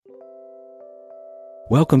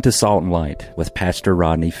Welcome to Salt and Light with Pastor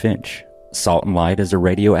Rodney Finch. Salt and Light is a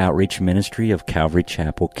radio outreach ministry of Calvary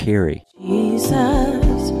Chapel, Cary.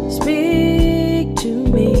 Jesus, speak to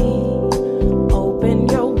me. Open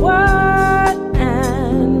your word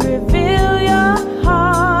and reveal your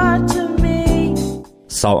heart to me.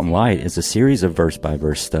 Salt and Light is a series of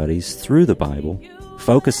verse-by-verse studies through the Bible,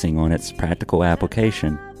 focusing on its practical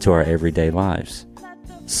application to our everyday lives.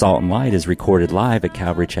 Salt and Light is recorded live at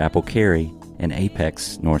Calvary Chapel, Cary in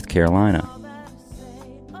Apex, North Carolina.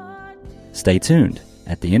 Stay tuned.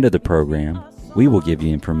 At the end of the program, we will give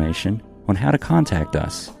you information on how to contact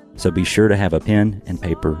us, so be sure to have a pen and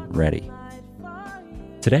paper ready.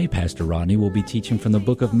 Today, Pastor Rodney will be teaching from the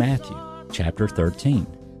book of Matthew, chapter 13.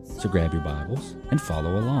 So grab your Bibles and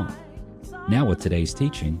follow along. Now with today's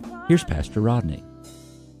teaching, here's Pastor Rodney.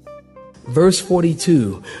 Verse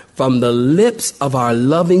 42, from the lips of our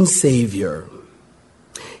loving Savior,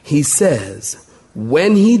 he says,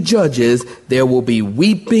 when he judges, there will be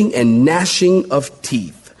weeping and gnashing of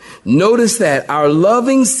teeth. Notice that our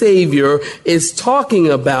loving Savior is talking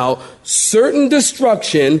about certain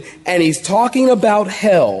destruction, and he's talking about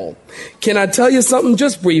hell. Can I tell you something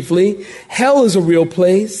just briefly? Hell is a real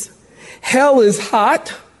place. Hell is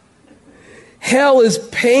hot. Hell is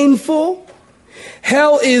painful.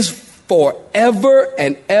 Hell is forever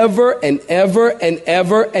and ever and ever and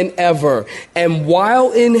ever and ever. And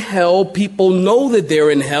while in hell, people know that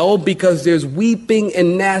they're in hell because there's weeping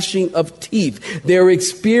and gnashing of teeth. They're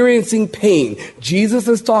experiencing pain. Jesus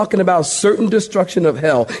is talking about certain destruction of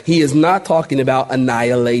hell. He is not talking about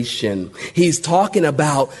annihilation. He's talking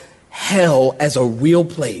about hell as a real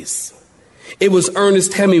place. It was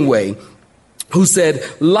Ernest Hemingway who said,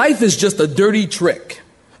 life is just a dirty trick.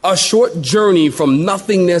 A short journey from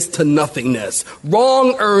nothingness to nothingness.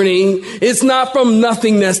 Wrong, Ernie. It's not from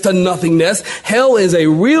nothingness to nothingness. Hell is a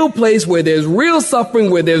real place where there's real suffering,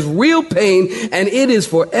 where there's real pain, and it is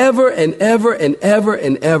forever and ever and ever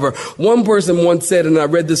and ever. One person once said, and I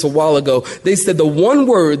read this a while ago, they said the one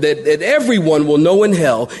word that everyone will know in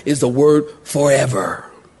hell is the word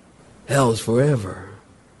forever. Hell is forever.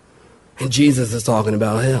 And Jesus is talking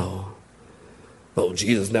about hell. Oh,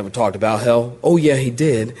 Jesus never talked about hell. Oh, yeah, he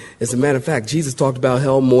did. As a matter of fact, Jesus talked about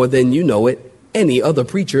hell more than you know it, any other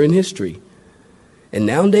preacher in history. And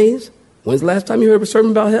nowadays, when's the last time you heard a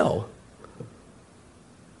sermon about hell?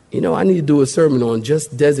 You know, I need to do a sermon on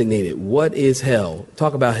just designated. What is hell?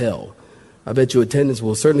 Talk about hell. I bet your attendance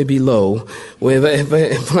will certainly be low. Well,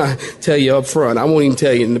 if I tell you up front, I won't even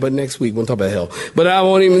tell you, but next week we'll talk about hell. But I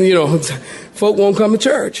won't even, folk won't come to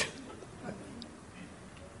church.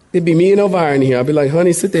 It'd be me and Elvira in here. I'd be like,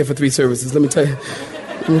 honey, sit there for 3 services. Let me tell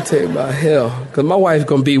you about hell. Because my wife's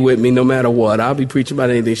going to be with me no matter what. I'll be preaching about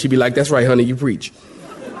anything. She'd be like, that's right, honey, you preach.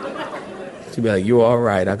 She'd be like, you're all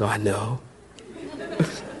right. I go, I know.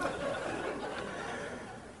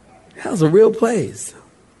 Hell's a real place.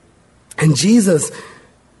 And Jesus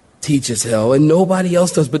teaches hell, and nobody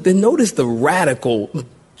else does. But then notice the radical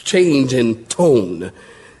change in tone.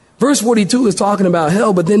 Verse 42 is talking about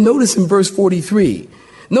hell, but then notice in verse 43,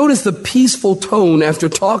 notice the peaceful tone after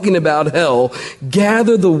talking about hell.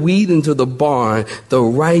 Gather the wheat into the barn, the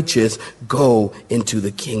righteous go into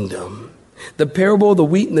the kingdom. The parable of the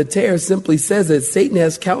wheat and the tares simply says that Satan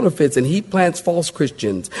has counterfeits and he plants false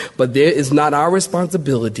Christians. But there is not our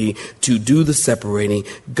responsibility to do the separating.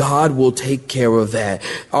 God will take care of that.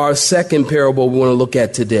 Our second parable we want to look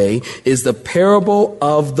at today is the parable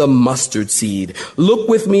of the mustard seed. Look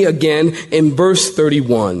with me again in verse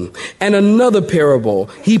 31. And another parable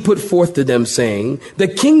he put forth to them, saying, the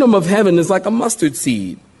kingdom of heaven is like a mustard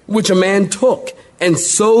seed, which a man took and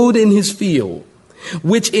sowed in his field,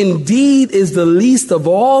 which indeed is the least of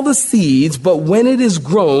all the seeds, but when it is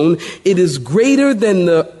grown, it is greater than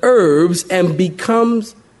the herbs and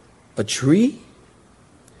becomes a tree,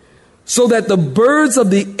 so that the birds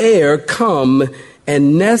of the air come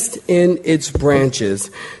and nest in its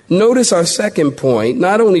branches. Notice our second point,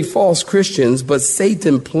 not only false Christians, but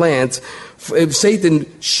Satan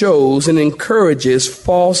shows and encourages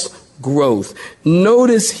false growth.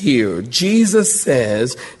 Notice here, Jesus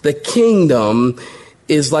says the kingdom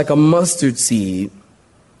is like a mustard seed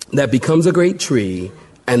that becomes a great tree,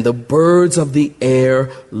 and the birds of the air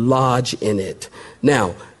lodge in it.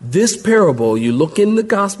 Now, this parable, you look in the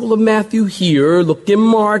Gospel of Matthew here, look in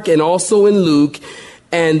Mark, and also in Luke,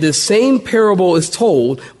 and the same parable is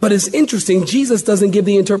told, but it's interesting, Jesus doesn't give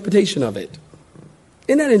the interpretation of it.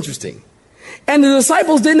 Isn't that interesting? And the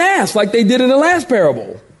disciples didn't ask like they did in the last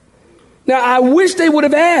parable. Now, I wish they would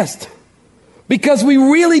have asked, because we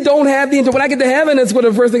really don't have the, when I get to heaven, that's what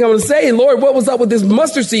the first thing I'm going to say, Lord, what was up with this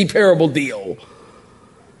mustard seed parable deal?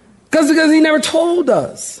 Because he never told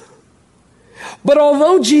us. But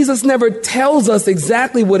although Jesus never tells us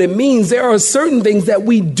exactly what it means, there are certain things that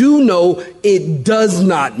we do know it does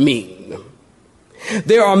not mean.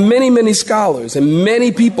 There are many, many scholars and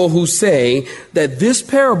many people who say that this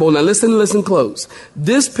parable, now listen close.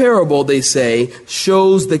 This parable, they say,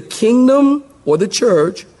 shows the kingdom or the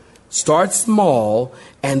church starts small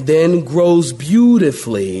and then grows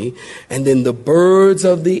beautifully. And then the birds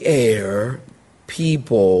of the air,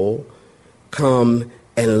 people, come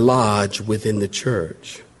and lodge within the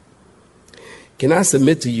church. Can I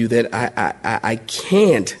submit to you that I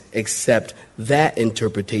can't accept that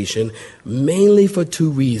interpretation, mainly for two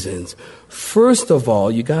reasons. First of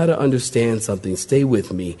all, you got to understand something. Stay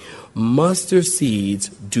with me. Mustard seeds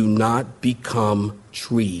do not become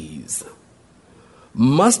trees.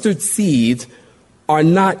 Mustard seeds are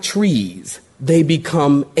not trees. They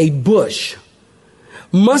become a bush.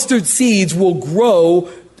 Mustard seeds will grow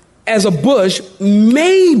as a bush,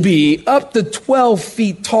 maybe up to 12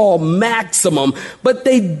 feet tall maximum, but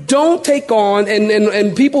they don't take on,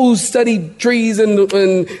 and people who study trees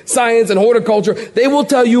and science and horticulture, they will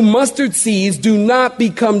tell you mustard seeds do not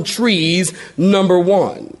become trees, number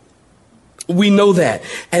one. We know that.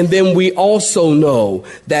 And then we also know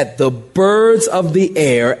that the birds of the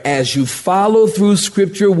air, as you follow through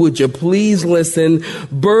scripture, would you please listen?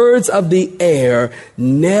 Birds of the air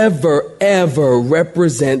never, ever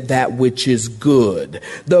represent that which is good.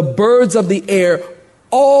 The birds of the air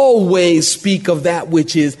always speak of that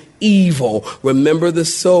which is evil. Remember the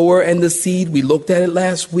sower and the seed? We looked at it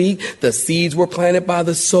last week. The seeds were planted by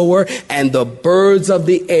the sower, and the birds of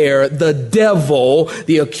the air, the devil,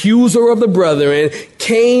 the accuser of the brethren,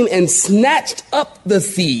 came and snatched up the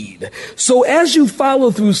seed. So as you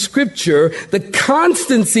follow through scripture, the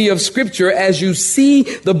constancy of scripture, as you see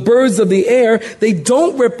the birds of the air, they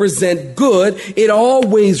don't represent good. It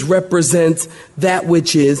always represents that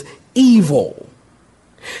which is evil.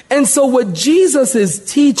 And so what Jesus is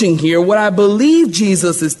teaching here, what I believe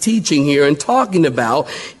Jesus is teaching here and talking about,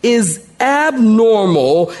 is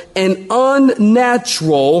abnormal and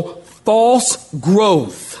unnatural false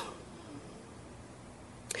growth.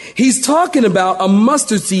 He's talking about a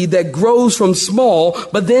mustard seed that grows from small,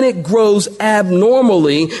 but then it grows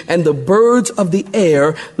abnormally, and the birds of the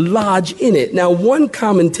air lodge in it. Now, one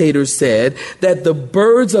commentator said that the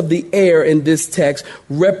birds of the air in this text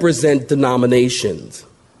represent denominations.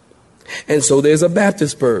 And so there's a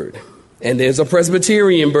Baptist bird, and there's a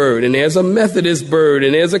Presbyterian bird, and there's a Methodist bird,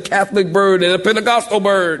 and there's a Catholic bird, and a Pentecostal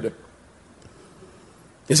bird.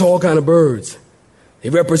 There's all kinds of birds. They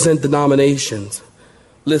represent denominations.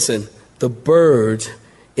 Listen, the birds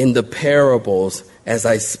in the parables, as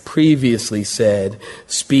I previously said,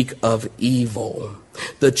 speak of evil.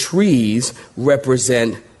 The trees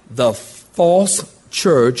represent the false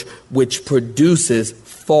church which produces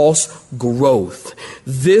false growth.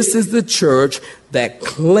 This is the church that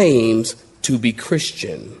claims to be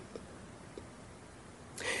Christian.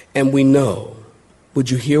 And we know, would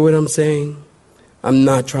you hear what I'm saying? I'm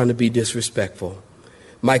not trying to be disrespectful.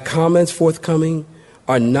 My comments forthcoming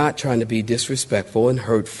are not trying to be disrespectful and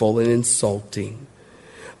hurtful and insulting.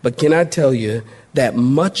 But can I tell you that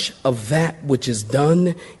much of that which is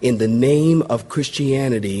done in the name of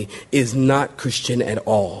Christianity is not Christian at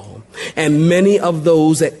all. And many of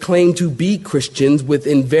those that claim to be Christians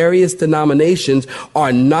within various denominations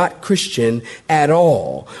are not Christian at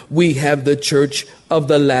all. We have the Church of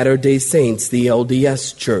the Latter-day Saints, the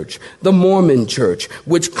LDS Church, the Mormon Church,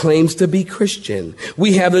 which claims to be Christian.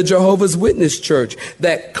 We have the Jehovah's Witness Church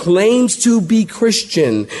that claims to be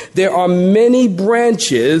Christian. There are many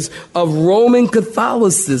branches of Roman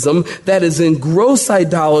Catholicism that is in gross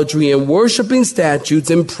idolatry and worshiping statues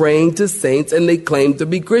and praying to saints, and they claim to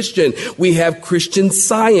be Christian. We have Christian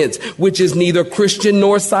Science, which is neither Christian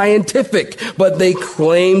nor scientific, but they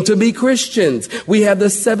claim to be Christians. We have the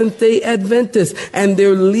Seventh-day Adventists and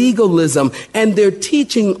their legalism and their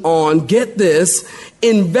teaching on, get this,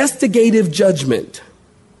 investigative judgment.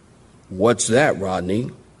 What's that,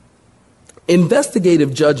 Rodney?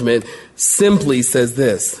 Investigative judgment simply says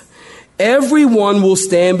this: everyone will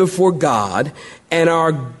stand before God, and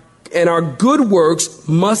our good works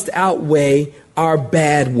must outweigh our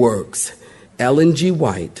bad works. Ellen G.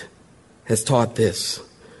 White has taught this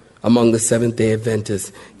among the Seventh-day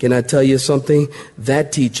Adventists. Can I tell you something?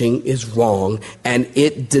 That teaching is wrong, and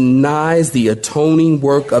it denies the atoning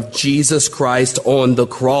work of Jesus Christ on the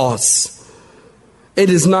cross.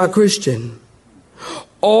 It is not Christian.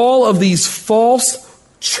 All of these false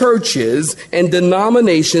churches and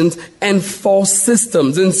denominations and false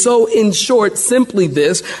systems. And so, in short, simply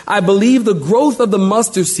this, I believe the growth of the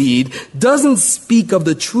mustard seed doesn't speak of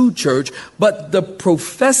the true church, but the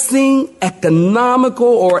professing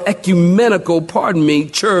ecumenical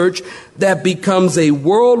church that becomes a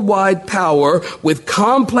worldwide power with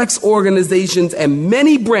complex organizations and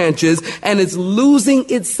many branches, and it's losing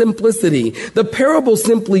its simplicity. The parable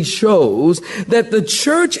simply shows that the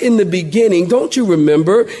church in the beginning, don't you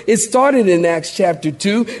remember, it started in Acts chapter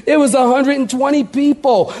 2. It was 120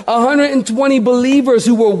 people, 120 believers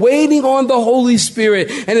who were waiting on the Holy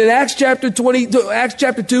Spirit. And in Acts chapter 2,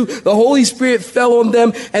 the Holy Spirit fell on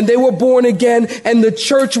them and they were born again, and the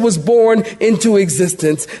church was born into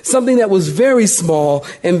existence. Something that was very small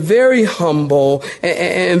and very humble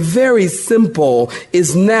and very simple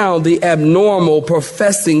is now the abnormal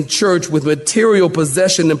professing church with material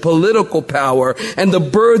possession and political power, and the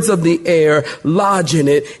birds of the air lodge in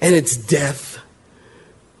it, and it's death.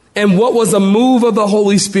 And what was a move of the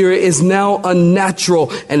Holy Spirit is now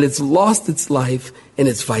unnatural, and it's lost its life and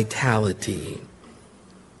its vitality.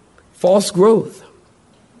 False growth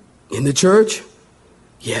in the church?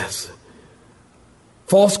 Yes.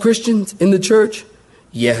 False Christians in the church?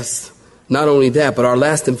 Yes. Not only that, but our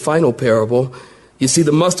last and final parable, you see,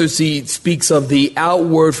 the mustard seed speaks of the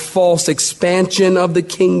outward false expansion of the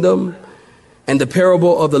kingdom. And the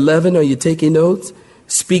parable of the leaven, are you taking notes?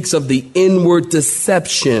 Speaks of the inward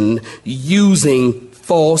deception using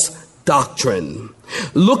false doctrine.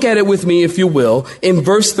 Look at it with me, if you will, in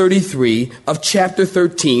verse 33 of chapter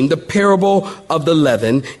 13, the parable of the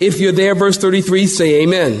leaven. If you're there, verse 33, say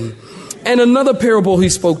amen. And another parable he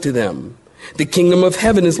spoke to them. The kingdom of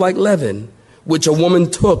heaven is like leaven, which a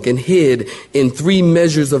woman took and hid in 3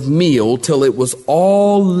 measures of meal till it was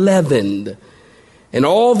all leavened. And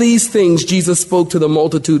all these things Jesus spoke to the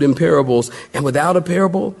multitude in parables, and without a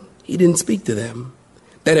parable, he didn't speak to them,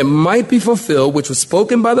 that it might be fulfilled, which was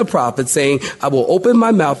spoken by the prophet, saying, I will open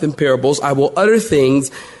my mouth in parables, I will utter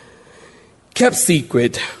things kept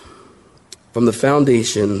secret from the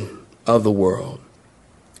foundation of the world.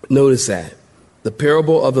 Notice that. The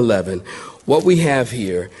parable of the leaven. What we have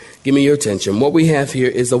here, give me your attention. What we have here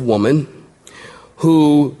is a woman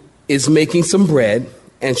who is making some bread,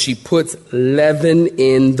 and she puts leaven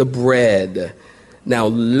in the bread. Now,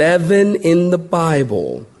 leaven in the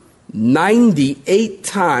Bible, 98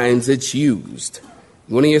 times it's used.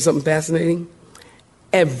 You want to hear something fascinating?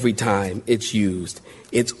 Every time it's used,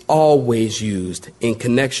 it's always used in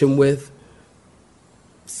connection with,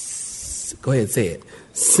 go ahead, say it.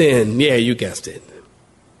 Sin. Yeah, you guessed it.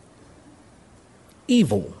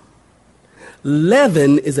 Evil.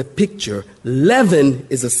 Leaven is a picture. Leaven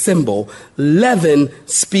is a symbol. Leaven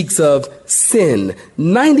speaks of sin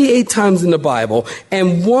 98 times in the Bible.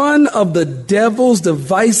 And one of the devil's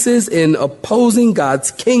devices in opposing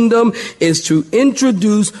God's kingdom is to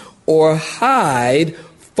introduce or hide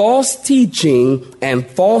false teaching and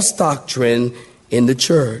false doctrine in the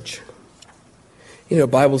church. You know,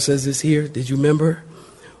 the Bible says this here. Did you remember?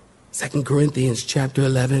 2 Corinthians chapter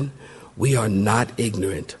 11. We are not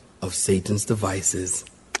ignorant of Satan's devices.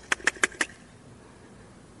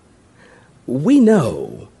 We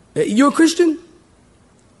know. You're a Christian?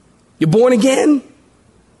 You're born again?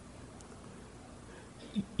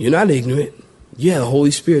 You're not ignorant. You have the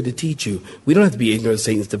Holy Spirit to teach you. We don't have to be ignorant of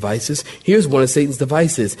Satan's devices. Here's one of Satan's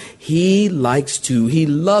devices. Satan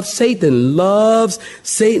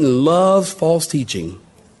loves false teaching.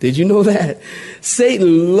 Did you know that?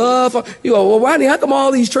 Satan loves, you go, well, Rodney, how come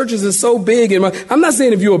all these churches are so big? And I'm not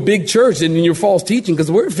saying if you're a big church and you're false teaching, because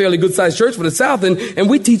we're a fairly good sized church for the South and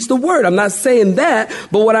we teach the word. I'm not saying that.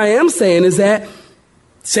 But what I am saying is that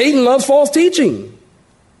Satan loves false teaching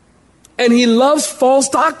and he loves false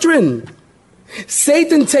doctrine.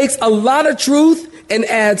 Satan takes a lot of truth and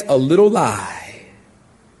adds a little lie.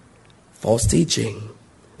 False teaching.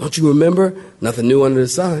 Don't you remember? Nothing new under the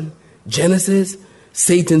sun. Genesis.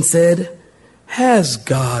 Satan said, has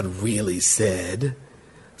God really said?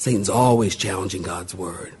 Satan's always challenging God's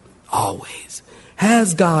word. Always.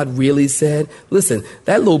 Has God really said? Listen,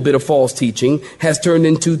 that little bit of false teaching has turned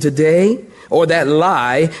into today, or that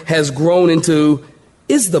lie has grown into,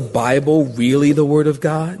 is the Bible really the word of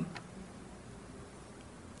God?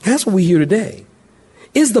 That's what we hear today.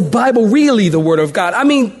 Is the Bible really the word of God? I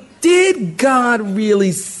mean, did God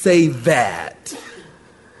really say that?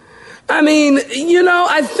 I mean, you know,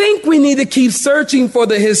 I think we need to keep searching for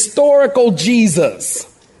the historical Jesus.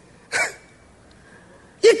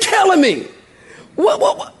 You're killing me.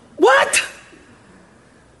 What?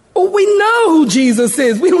 Well, we know who Jesus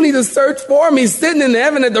is. We don't need to search for him. He's sitting in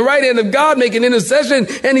heaven at the right hand of God making intercession,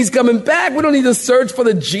 and he's coming back. We don't need to search for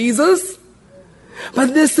the Jesus.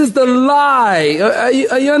 But this is the lie.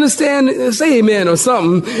 You understand? Say amen or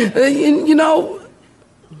something.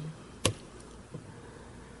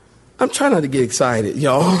 I'm trying not to get excited,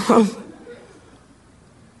 y'all.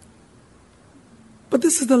 But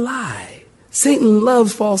this is the lie. Satan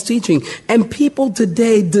loves false teaching, and people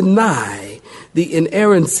today deny the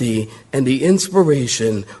inerrancy and the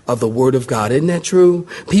inspiration of the Word of God. Isn't that true?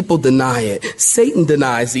 People deny it. Satan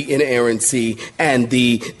denies the inerrancy and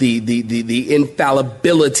the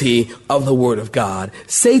infallibility of the Word of God.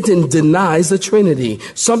 Satan denies the Trinity,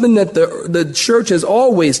 something that the church has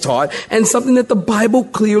always taught and something that the Bible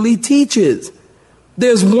clearly teaches.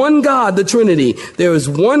 There's one God, the Trinity. There is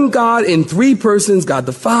one God in three persons, God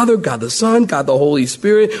the Father, God the Son, God the Holy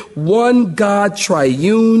Spirit, one God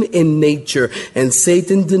triune in nature. And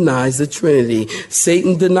Satan denies the Trinity.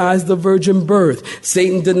 Satan denies the virgin birth.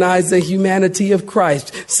 Satan denies the humanity of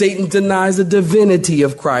Christ. Satan denies the divinity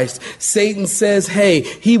of Christ. Satan says, hey,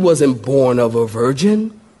 he wasn't born of a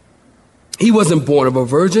virgin. He wasn't born of a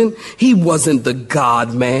virgin. He wasn't the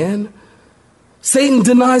God-man. Satan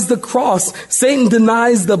denies the cross. Satan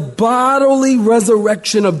denies the bodily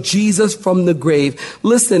resurrection of Jesus from the grave.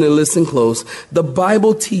 Listen and listen close. The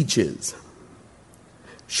Bible teaches,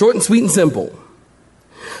 short and sweet and simple,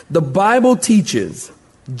 the Bible teaches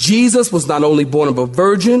Jesus was not only born of a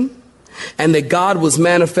virgin and that God was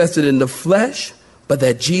manifested in the flesh, but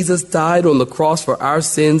that Jesus died on the cross for our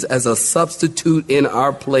sins as a substitute in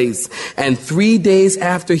our place. And 3 days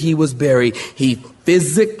after he was buried, he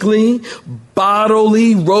physically,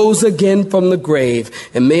 bodily rose again from the grave.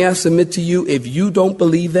 And may I submit to you, if you don't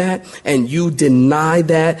believe that and you deny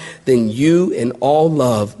that, then you in all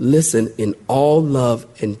love, listen, in all love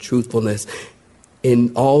and truthfulness,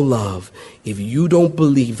 in all love, if you don't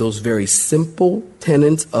believe those very simple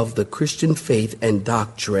tenets of the Christian faith and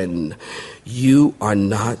doctrine, you are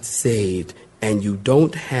not saved. And you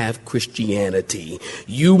don't have Christianity.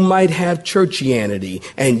 You might have churchianity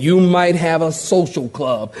and you might have a social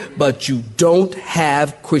club, but you don't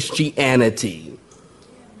have Christianity.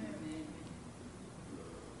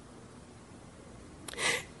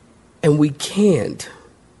 And we can't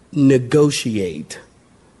negotiate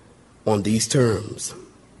on these terms.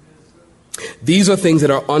 These are things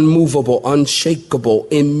that are unmovable, unshakable,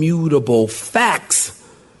 immutable facts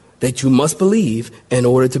that you must believe in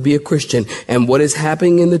order to be a Christian. And what is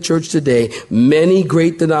happening in the church today, many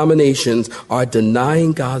great denominations are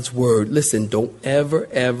denying God's word. Listen, don't ever,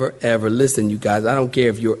 listen, you guys, I don't care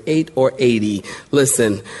if you're 8 or 80.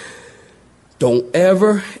 Listen, don't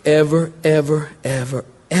ever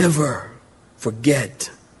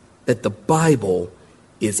forget that the Bible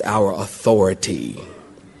is our authority.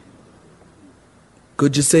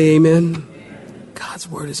 Could you say amen? God's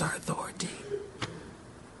word is our authority.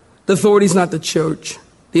 The authority is not the church.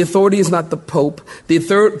 The authority is not the Pope. The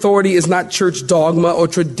authority is not church dogma or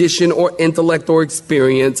tradition or intellect or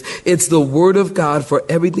experience. It's the Word of God for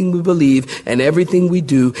everything we believe and everything we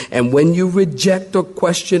do. And when you reject or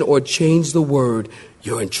question or change the Word,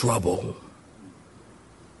 you're in trouble.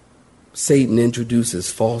 Satan introduces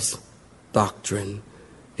false doctrine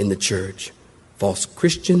in the church, false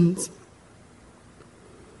Christians,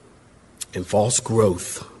 and false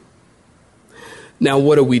growth. Now,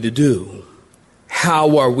 what are we to do?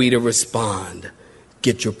 How are we to respond?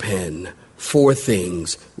 Get your pen. 4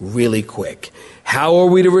 things really quick. How are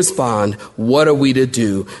we to respond? What are we to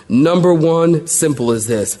do? Number 1, simple as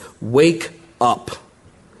this. Wake up.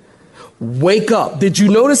 Wake up. Did you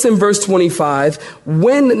notice in verse 25,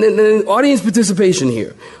 when, audience participation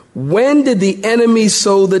here, when did the enemy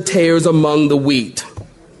sow the tares among the wheat?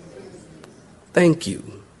 Thank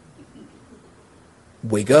you.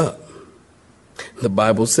 Wake up. The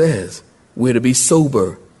Bible says we're to be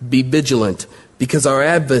sober, be vigilant, because our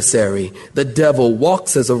adversary, the devil,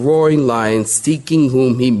 walks as a roaring lion, seeking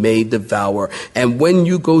whom he may devour. And when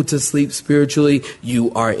you go to sleep spiritually,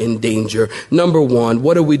 you are in danger. Number 1,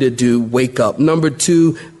 what are we to do? Wake up. Number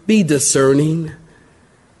 2, be discerning.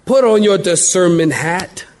 Put on your discernment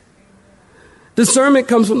hat. Discernment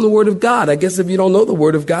comes from the Word of God. I guess if you don't know the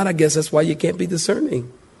Word of God, I guess that's why you can't be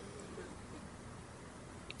discerning.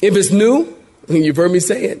 If it's new, you've heard me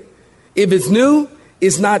say it. If it's new,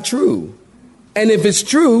 it's not true. And if it's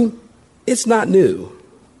true, it's not new.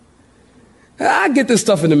 I get this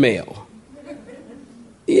stuff in the mail.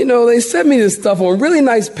 You know, they send me this stuff on really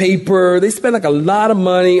nice paper. They spend like a lot of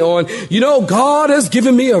money on, God has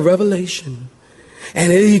given me a revelation.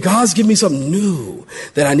 And God's given me something new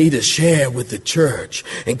that I need to share with the church.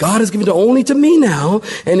 And God has given it only to me now.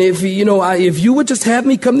 And if you would just have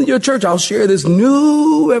me come to your church, I'll share this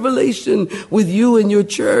new revelation with you and your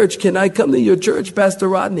church. Can I come to your church, Pastor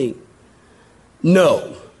Rodney?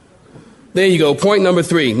 No. There you go. Point number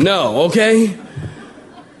 3. No. Okay.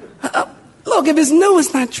 Look, if it's no,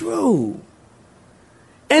 it's not true.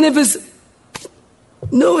 And if it's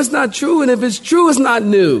no, it's not true. And if it's true, it's not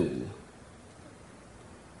new.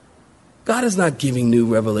 God is not giving new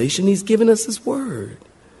revelation. He's given us his word.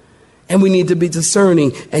 And we need to be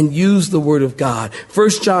discerning and use the word of God. 1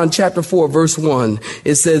 John chapter 4, verse 1,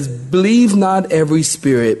 it says, believe not every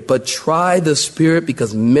spirit, but try the spirit,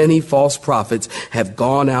 because many false prophets have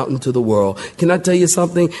gone out into the world. Can I tell you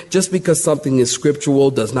something? Just because something is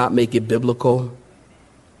scriptural does not make it biblical.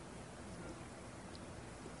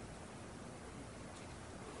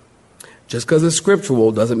 Just because it's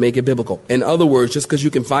scriptural doesn't make it biblical. In other words, just because you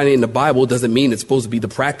can find it in the Bible doesn't mean it's supposed to be the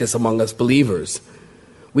practice among us believers.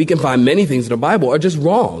 We can find many things in the Bible are just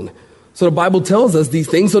wrong. So the Bible tells us these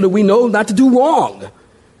things so that we know not to do wrong.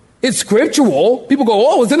 It's scriptural. People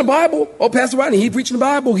go, oh, it's in the Bible. Oh, Pastor Rodney, he's preaching the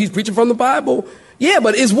Bible. He's preaching from the Bible. Yeah,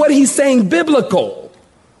 but is what he's saying biblical?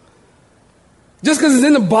 Just because it's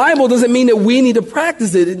in the Bible doesn't mean that we need to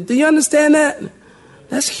practice it. Do you understand that?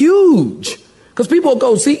 That's huge. Because people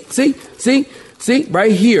go, see,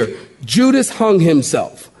 right here. Judas hung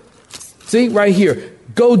himself. See, right here.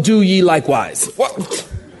 Go do ye likewise. What?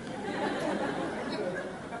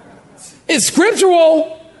 It's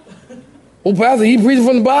scriptural. Well, Pastor, he preaching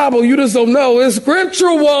from the Bible. You just don't know. It's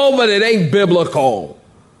scriptural, but it ain't biblical.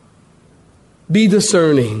 Be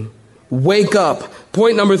discerning. Wake up.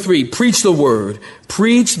 Point number 3, preach the word.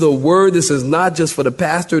 Preach the word. This is not just for the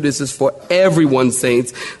pastor. This is for everyone,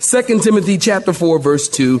 saints. 2 Timothy chapter 4, verse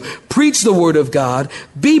 2. Preach the word of God.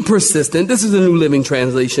 Be persistent. This is the New Living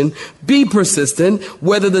Translation. Be persistent,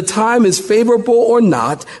 whether the time is favorable or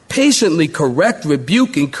not. Patiently correct,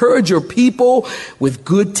 rebuke, encourage your people with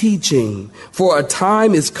good teaching. For a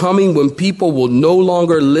time is coming when people will no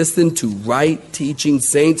longer listen to right teaching,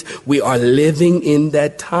 saints. We are living in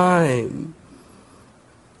that time.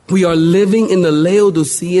 We are living in the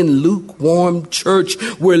Laodicean lukewarm church.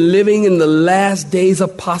 We're living in the last days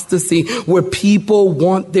apostasy where people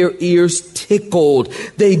want their ears tickled.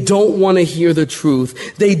 They don't want to hear the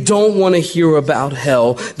truth. They don't want to hear about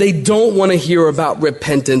hell. They don't want to hear about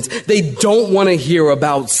repentance. They don't want to hear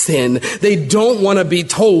about sin. They don't want to be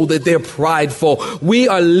told that they're prideful. We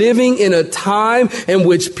are living in a time in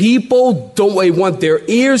which people don't want their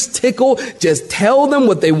ears tickled. Just tell them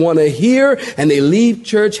what they want to hear and they leave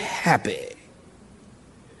church happy.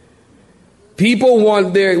 People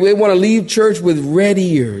they want to leave church with red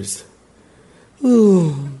ears.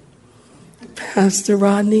 Ooh, Pastor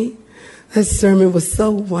Rodney, that sermon was so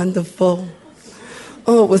wonderful.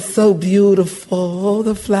 Oh, it was so beautiful. Oh,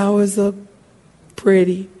 the flowers are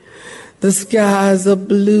pretty. The skies are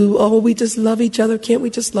blue. Oh, we just love each other. Can't we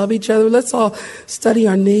just love each other? Let's all study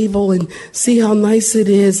our navel and see how nice it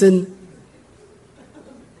is. And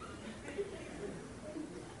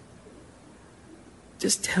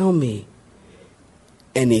just tell me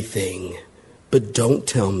anything, but don't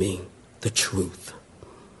tell me the truth.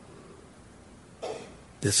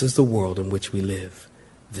 This is the world in which we live.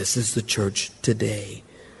 This is the church today.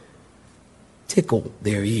 Tickle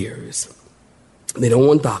their ears. They don't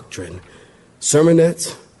want doctrine.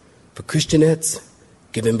 Sermonettes for Christianettes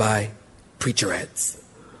given by preacherettes.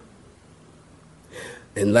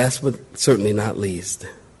 And last but certainly not least,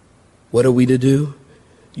 what are we to do?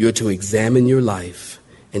 You're to examine your life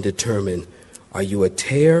and determine, are you a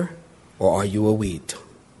tare or are you a wheat?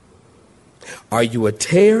 Are you a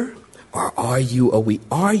tare or are you a wheat?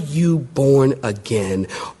 Are you born again?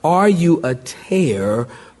 Are you a tare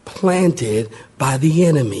planted by the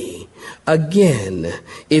enemy? Again,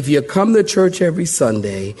 if you come to church every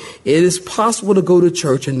Sunday, it is possible to go to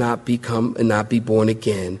church and not be born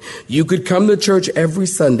again. You could come to church every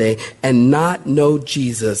Sunday and not know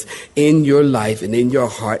Jesus in your life and in your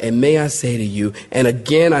heart. And may I say to you, and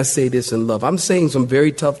again, I say this in love. I'm saying some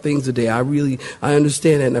very tough things today. I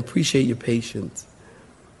understand that and I appreciate your patience.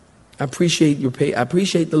 I appreciate I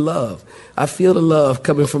appreciate the love. I feel the love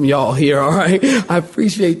coming from y'all here, all right? I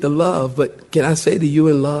appreciate the love. But can I say to you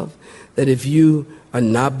in love that if you are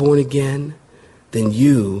not born again, then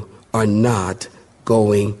you are not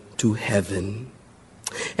going to heaven.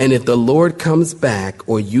 And if the Lord comes back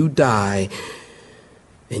or you die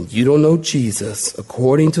and you don't know Jesus,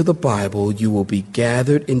 according to the Bible, you will be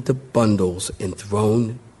gathered into bundles and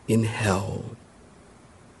thrown in hell.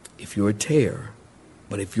 If you're a tare.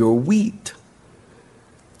 But if you're wheat,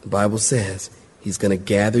 the Bible says, He's going to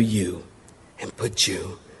gather you and put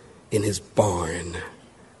you in his barn,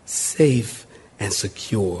 safe and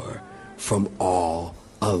secure from all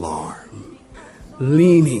alarm,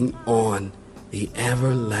 leaning on the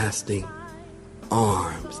everlasting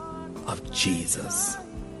arms of Jesus.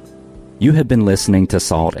 You have been listening to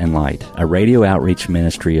Salt and Light, a radio outreach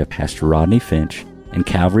ministry of Pastor Rodney Finch and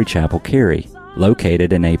Calvary Chapel, Cary,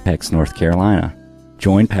 located in Apex, North Carolina.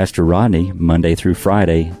 Join Pastor Rodney Monday through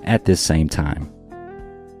Friday at this same time.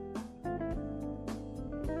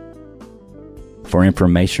 For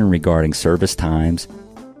information regarding service times,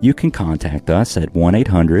 you can contact us at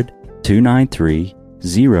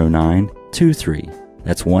 1-800-293-0923.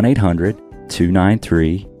 That's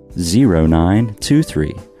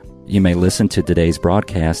 1-800-293-0923. You may listen to today's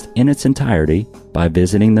broadcast in its entirety by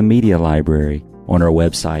visiting the media library on our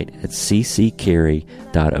website at cccary.org.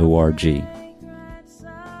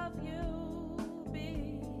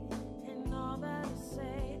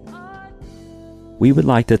 We would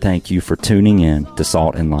like to thank you for tuning in to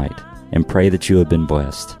Salt and Light and pray that you have been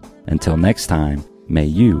blessed. Until next time, may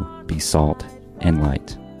you be salt and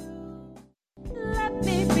light.